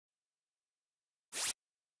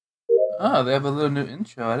Oh, they have a little new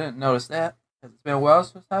intro. I didn't notice that. It's been a while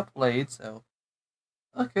since I played, so.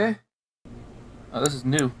 Okay. Oh, this is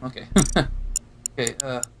new. Okay. Okay,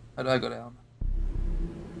 how do I go down?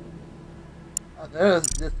 There's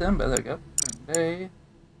this thing, but there we go. Day.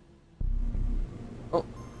 Oh.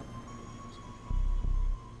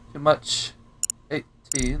 Too much.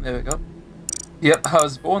 18, there we go. Yep, I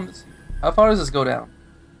was born this. How far does this go down?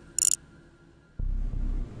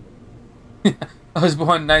 I was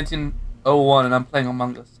born in 1901 and I'm playing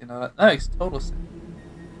Among Us, you know, that makes total sense.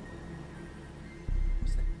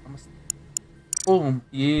 Boom,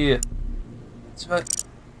 yeah. That's right.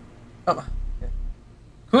 Oh, okay.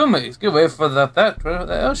 Crewmates, get ready for that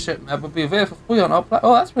airship map will be available for free on our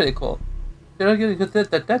platform. Oh, that's pretty cool. Did I get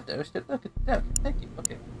that airship? Look at that. Thank you.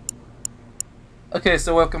 Okay. Okay,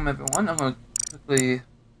 so welcome everyone. I'm gonna quickly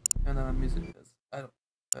turn on music because I don't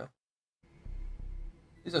know.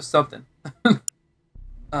 These are something.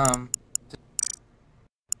 Um,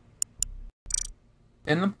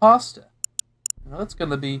 an imposter. You know, it's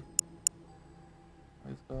gonna be.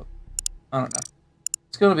 I don't know.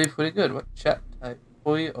 It's gonna be pretty good. What chat type?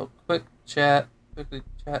 Free or quick chat? Quickly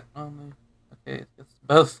chat only. Okay, it's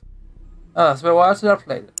both. It's been a while since I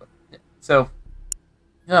played it. But yeah. So,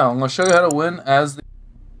 yeah, I'm gonna show you how to win as the.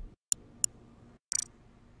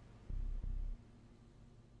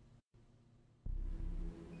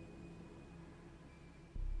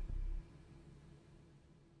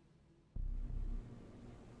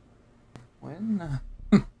 Win.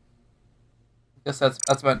 I guess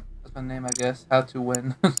that's my name. I guess how to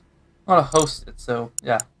win. I'm gonna host it. So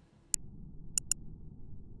yeah.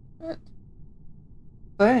 But,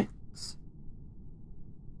 thanks.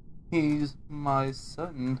 He's my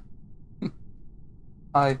son.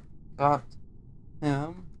 I got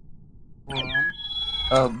him from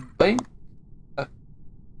a bank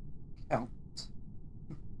account.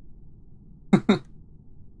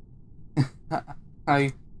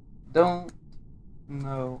 I don't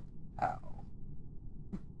know how.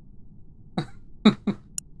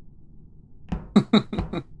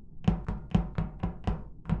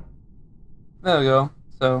 There we go.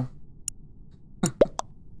 So.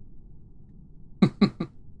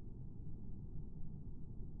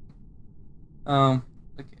 Okay.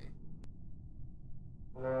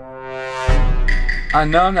 I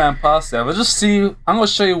know I'm not imposter, but just see. I'm gonna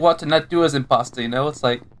show you what to not do as imposter. You know, it's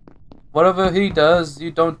like whatever he does,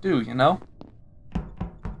 you don't do. You know.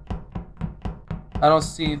 I don't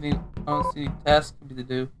see tasks for me to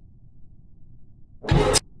do.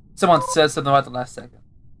 Someone said something about the last second.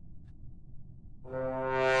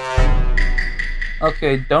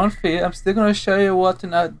 Okay, don't fear. I'm still gonna show you what to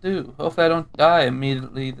not do. Hopefully I don't die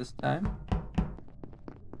immediately this time.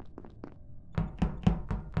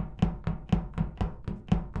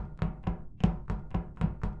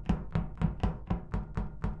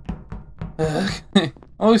 I'm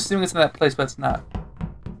always assuming it's in that place, but it's not.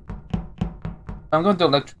 I'm gonna do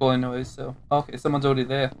electrical anyways, so... Okay, someone's already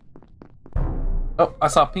there. Oh, I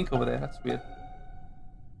saw pink over there. That's weird.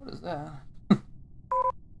 What is that?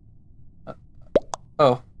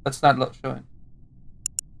 Oh, that's not showing.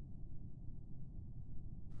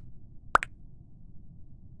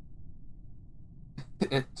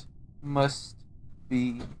 It must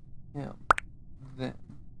be him then.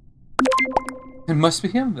 It must be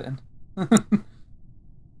him then.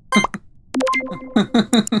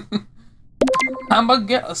 I'm gonna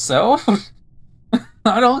get myself.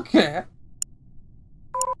 I don't care.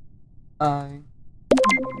 Oh,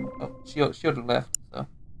 she would have left. So.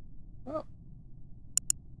 Oh.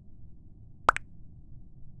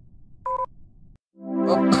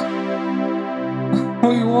 Oh.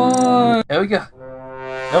 We won. There we go.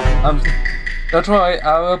 Nope. Don't worry.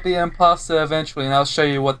 I will be an imposter eventually, and I'll show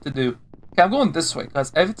you what to do. Okay, I'm going this way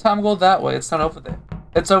because every time I go that way, it's not over there.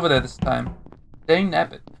 It's over there this time. Dang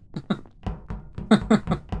nabbit.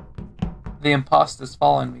 The imposter's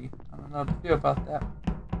following me. I don't know how to feel about that.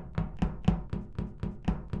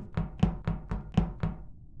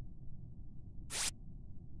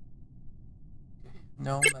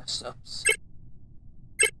 No mess ups.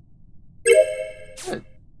 Good.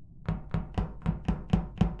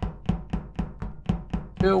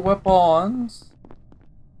 2 weapons.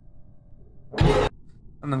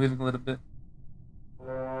 I'm moving a little bit.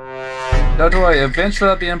 Don't worry, eventually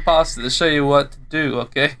I'll be imposter to show you what to do,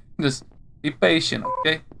 okay? Just be patient,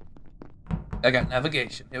 okay? I got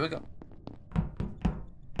navigation. Here we go.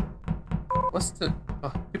 What's the...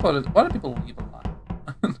 why do people leave a lot?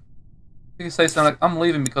 You can say something like, I'm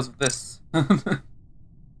leaving because of this. I'm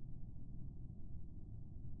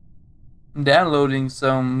downloading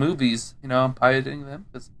some movies, you know, I'm pirating them,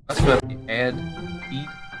 because that's what you add, feed.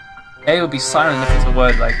 A would be silent if it's a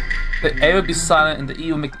word, like, the A would be silent and the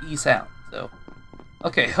E would make the E sound, so.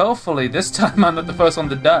 Okay, hopefully this time I'm not the first one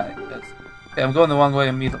to die, because, okay, I'm going the wrong way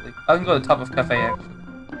immediately. I can go to the top of cafe, actually.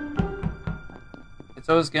 It's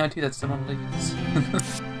always guaranteed that someone leaves.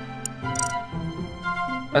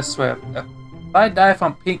 I swear, if I die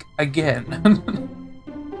from pink again.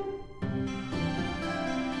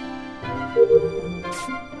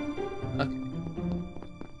 Okay.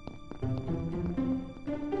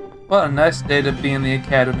 What a nice day to be in the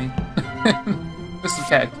academy. This is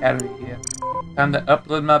Cat Academy here. Time to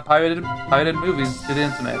upload my pirated movies to the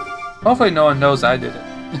internet. Hopefully no one knows I did it.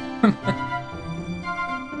 Okay.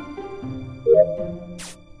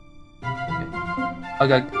 I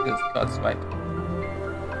got this card swipe.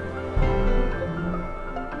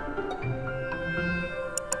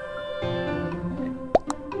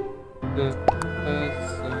 The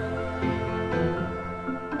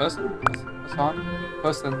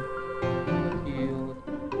person healed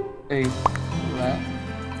a rat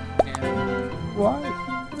and why?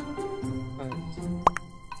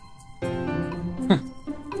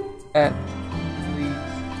 At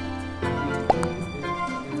least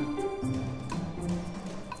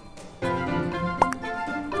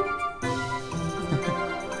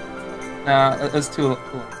nah, that's too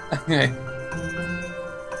cool. Okay.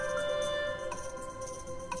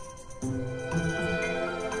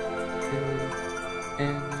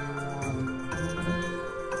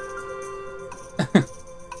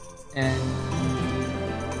 And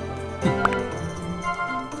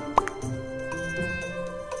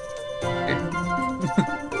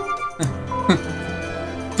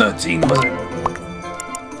 13 was it?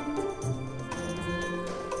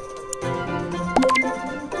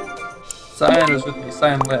 Cyan is with me,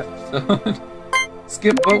 Cyan left, so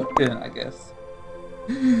skip vote then, I guess.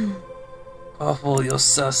 Awful, you're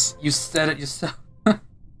sus. You said it yourself.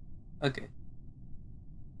 Okay.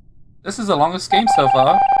 This is the longest game so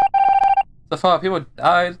far. So far, people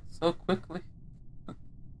died so quickly.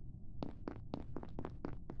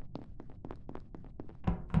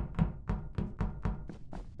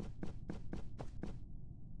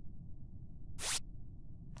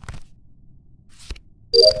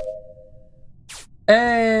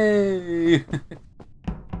 Hey!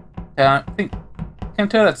 Yeah, I can't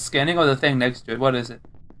tell that's scanning or the thing next to it. What is it?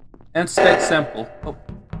 Inspect sample. Oh.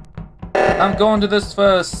 I'm going to this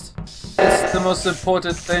first. It's the most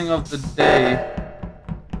important thing of the day.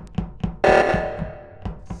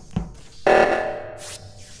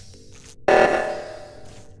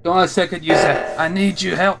 Go on a second, user. I need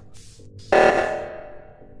your help.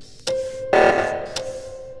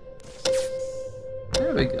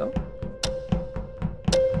 There we go.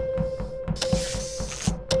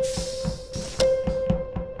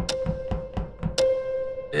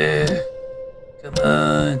 Come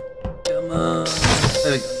on. Come on.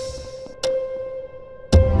 There we go.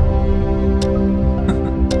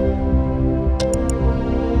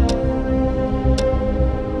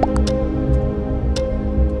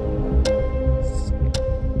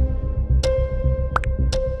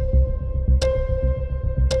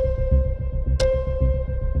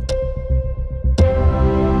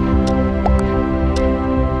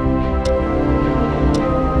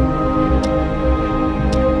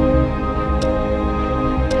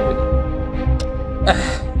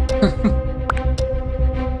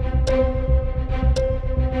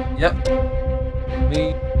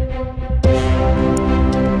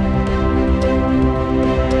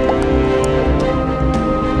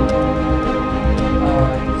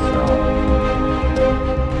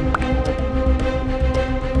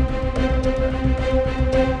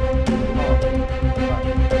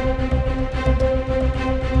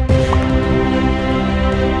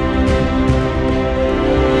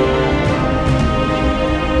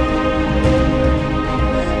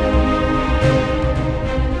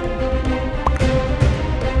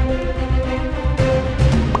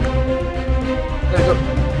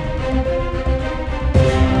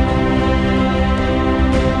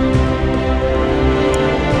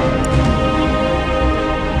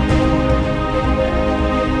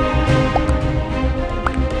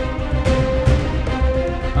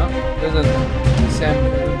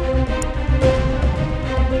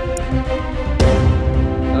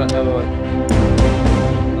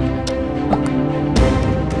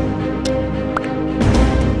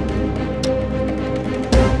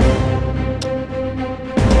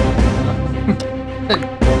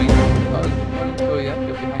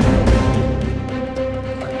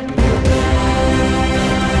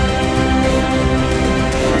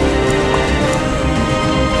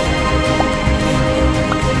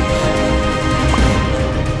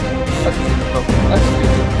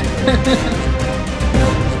 The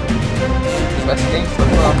best game so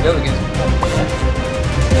far. The other games.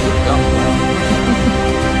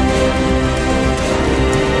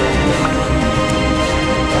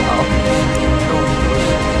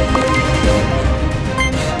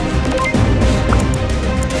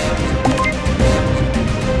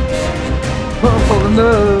 Oh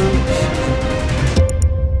no!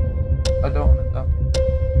 I don't want to.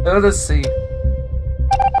 Okay. Let's see.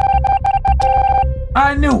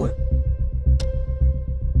 I knew it!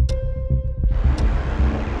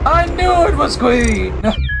 I knew it was green!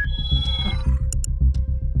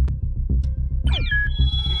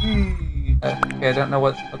 Okay, I don't know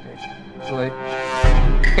what. Okay. Too late.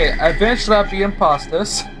 Okay, eventually I'll be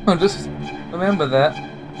imposters. Just remember that.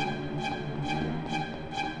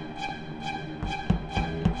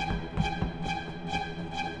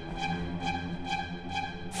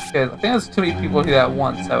 Okay, I think there's too many people here at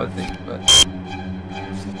once, I would think, but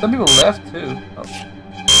some people left too. Oh.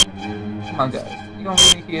 Come on, guys. You gonna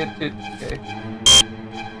leave me here too? Okay.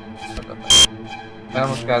 I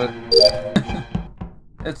almost got it.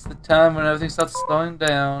 It's the time when everything starts slowing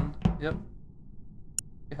down. Yep.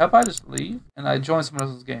 Okay, how about I just leave and I join someone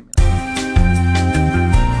else's game? You know?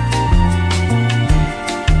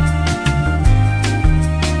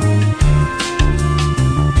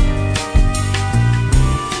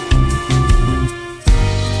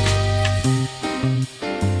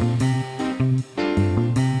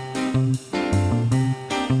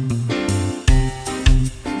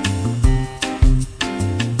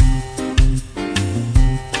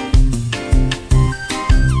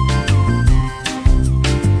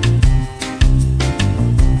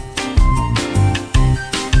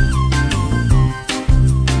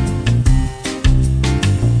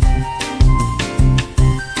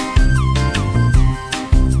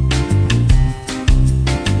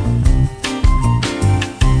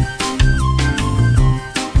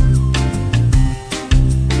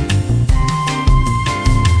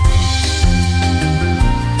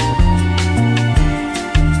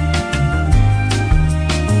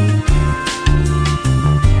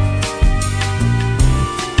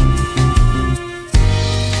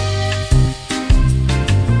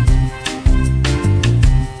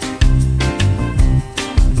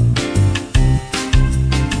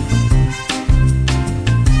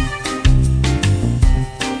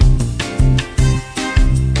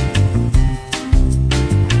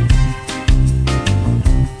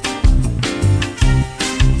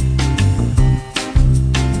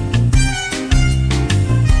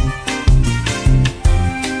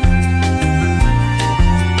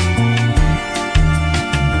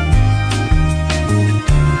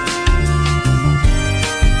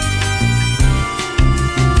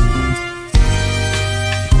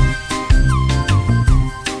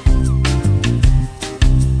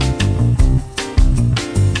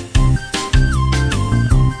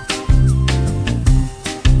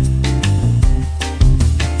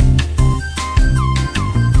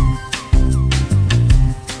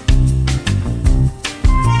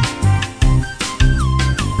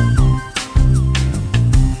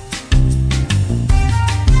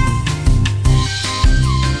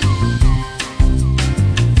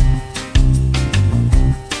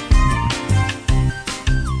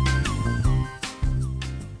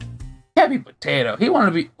 Happy Potato. He wanted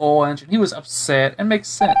to be orange and he was upset. It makes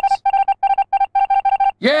sense.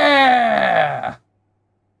 Yeah!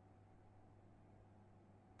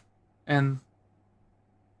 And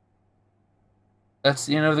that's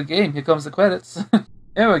the end of the game. Here comes the credits.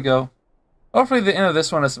 There we go. Hopefully the end of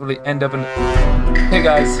this one is really end up in... Hey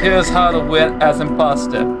guys, here's how to win as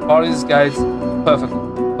imposter. All these guys perfectly.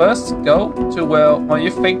 First, go to where one of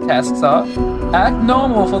your fake tasks are. Act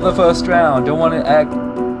normal for the first round. Don't want to act...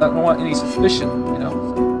 don't want any suspicion, you know?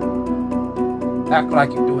 So, act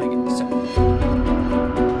like you're doing it. So.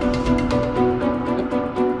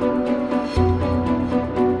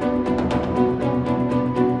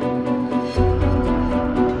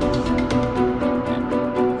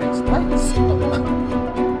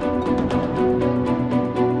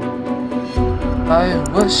 I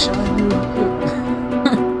wish I knew you.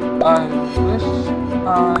 I wish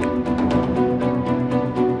I knew.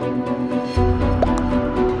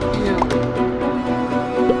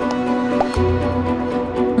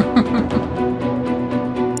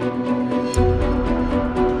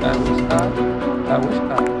 I wish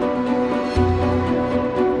I.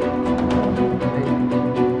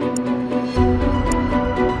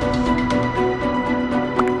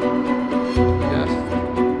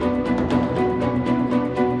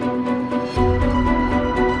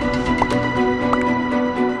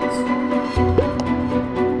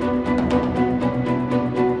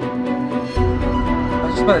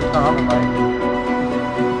 just let it turn on the light.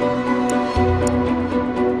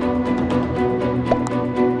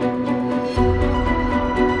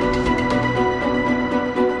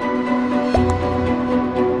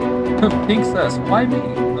 Pink says, why me?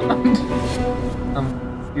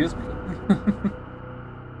 Excuse me.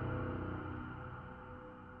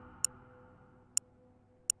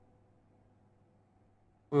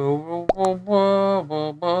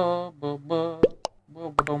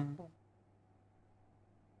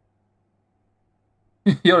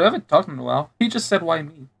 Yo, I haven't talked in a while. He just said, why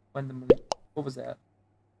me? What was that?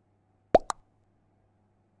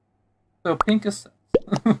 So, Pink is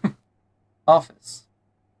office.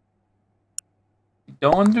 You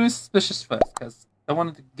don't want to do suspicious first, because I don't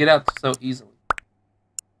want it to get out so easily.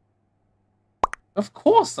 Of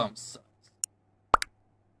course I'm sus.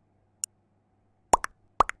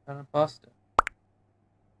 An imposter.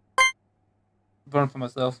 Voting for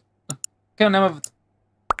myself. Can't remember if it's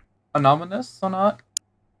anonymous or not.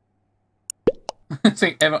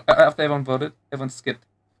 Saying after everyone voted, everyone skipped.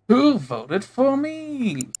 Who voted for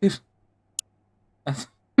me? Like,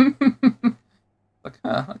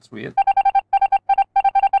 huh, that's weird.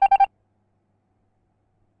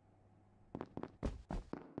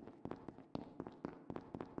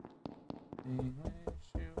 We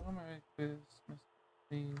wish you a Merry Christmas.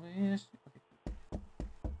 We wish you... Okay.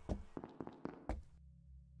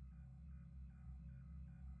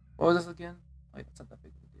 What was this again? Wait, it's not that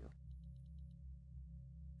big of a deal.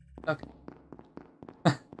 Okay.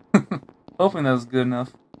 Hoping that was good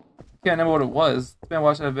enough. Can't remember what it was. It's been a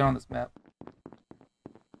while since I've been on this map.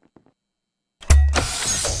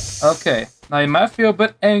 Okay. Now you might feel a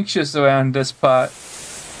bit anxious around this part.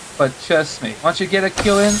 But trust me, once you get a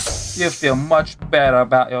kill in, you feel much better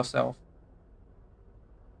about yourself.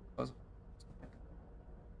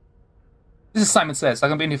 This is Simon Says. I'm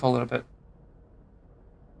gonna be in here for a little bit.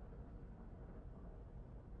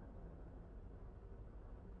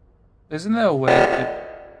 Isn't there a way to...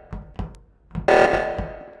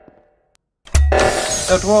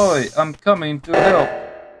 Don't worry, I'm coming to help.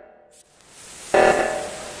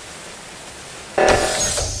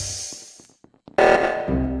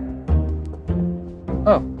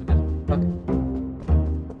 Oh, okay.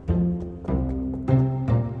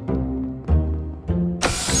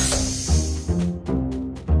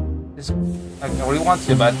 This, I really want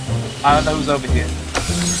to, but I don't know who's over here.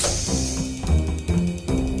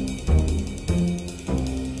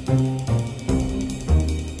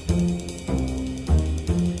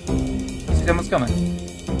 Someone's coming.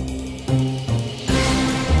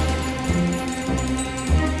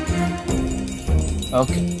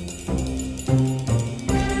 Okay.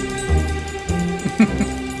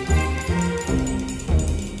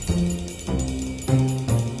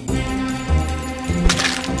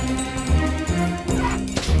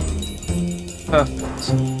 Perfect.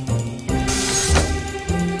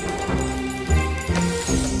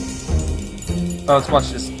 Oh, let's watch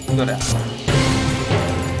this go down.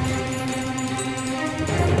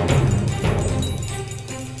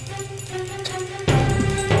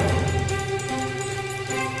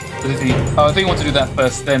 Oh, I think I want to do that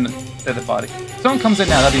first, then the body. If someone comes in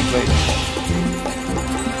now, that'd be great.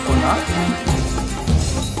 Or not?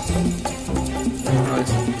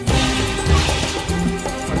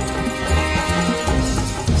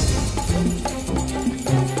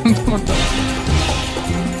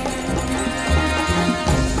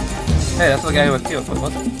 Hey, that's the guy who was killed. What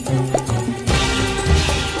was it?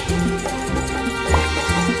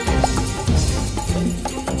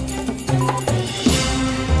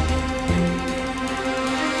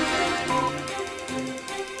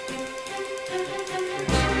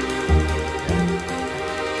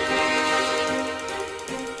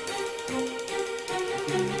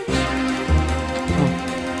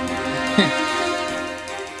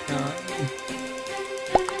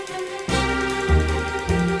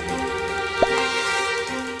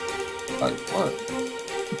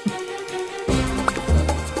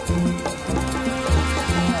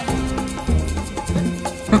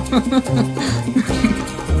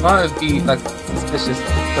 Might be like suspicious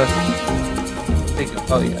person.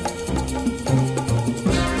 Oh yeah.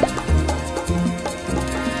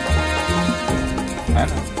 I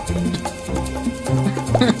know.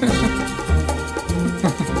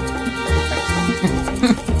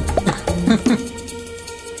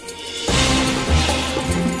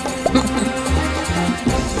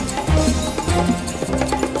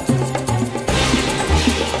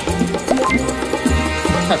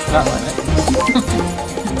 That's not like it.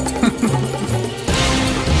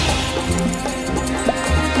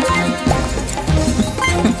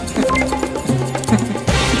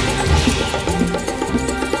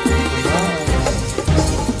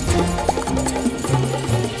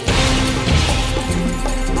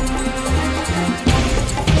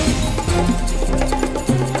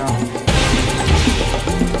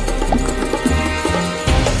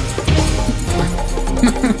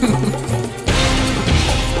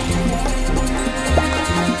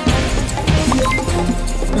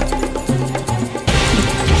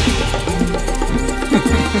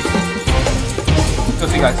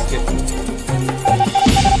 got skipped.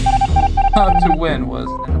 How to win was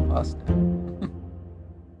an imposter.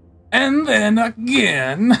 And then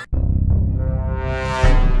again.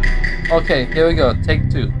 Okay, here we go.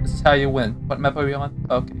 Take 2. This is how you win. What map are we on?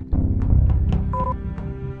 Okay.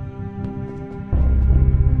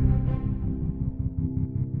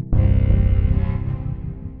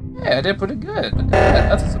 Yeah, I did pretty good. Look at that.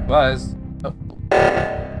 That's a surprise. Oh.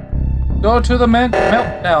 Go to the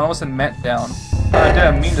meltdown. I almost said meltdown. I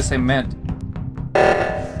didn't mean to say mint.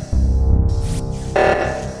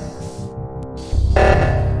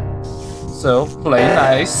 So, play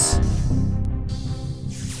nice.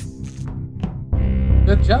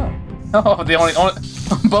 Good job. Oh, the only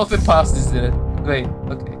both imposters did it. Great.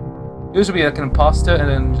 Okay. Usually like an imposter and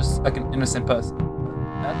then just like an innocent person.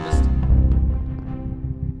 Not just.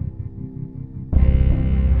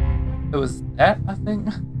 It was that, I think.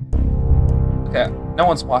 Okay, no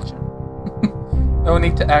one's watching. No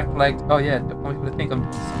need to act like, oh yeah, don't want people to think I'm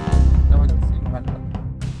doing something. No one's seeing right now.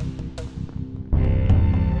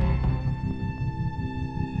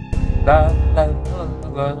 La la la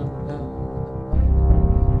la la.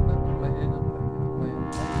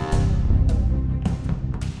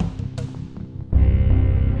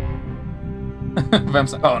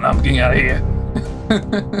 Vam's like, oh no, I'm getting out of here.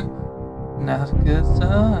 Not a good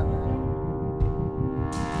sign.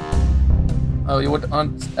 Oh, you would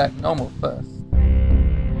act normal first.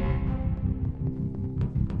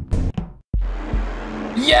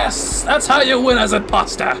 Yes! That's how you win as a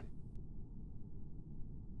imposter!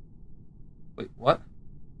 Wait, what?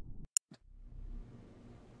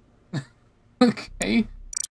 Okay.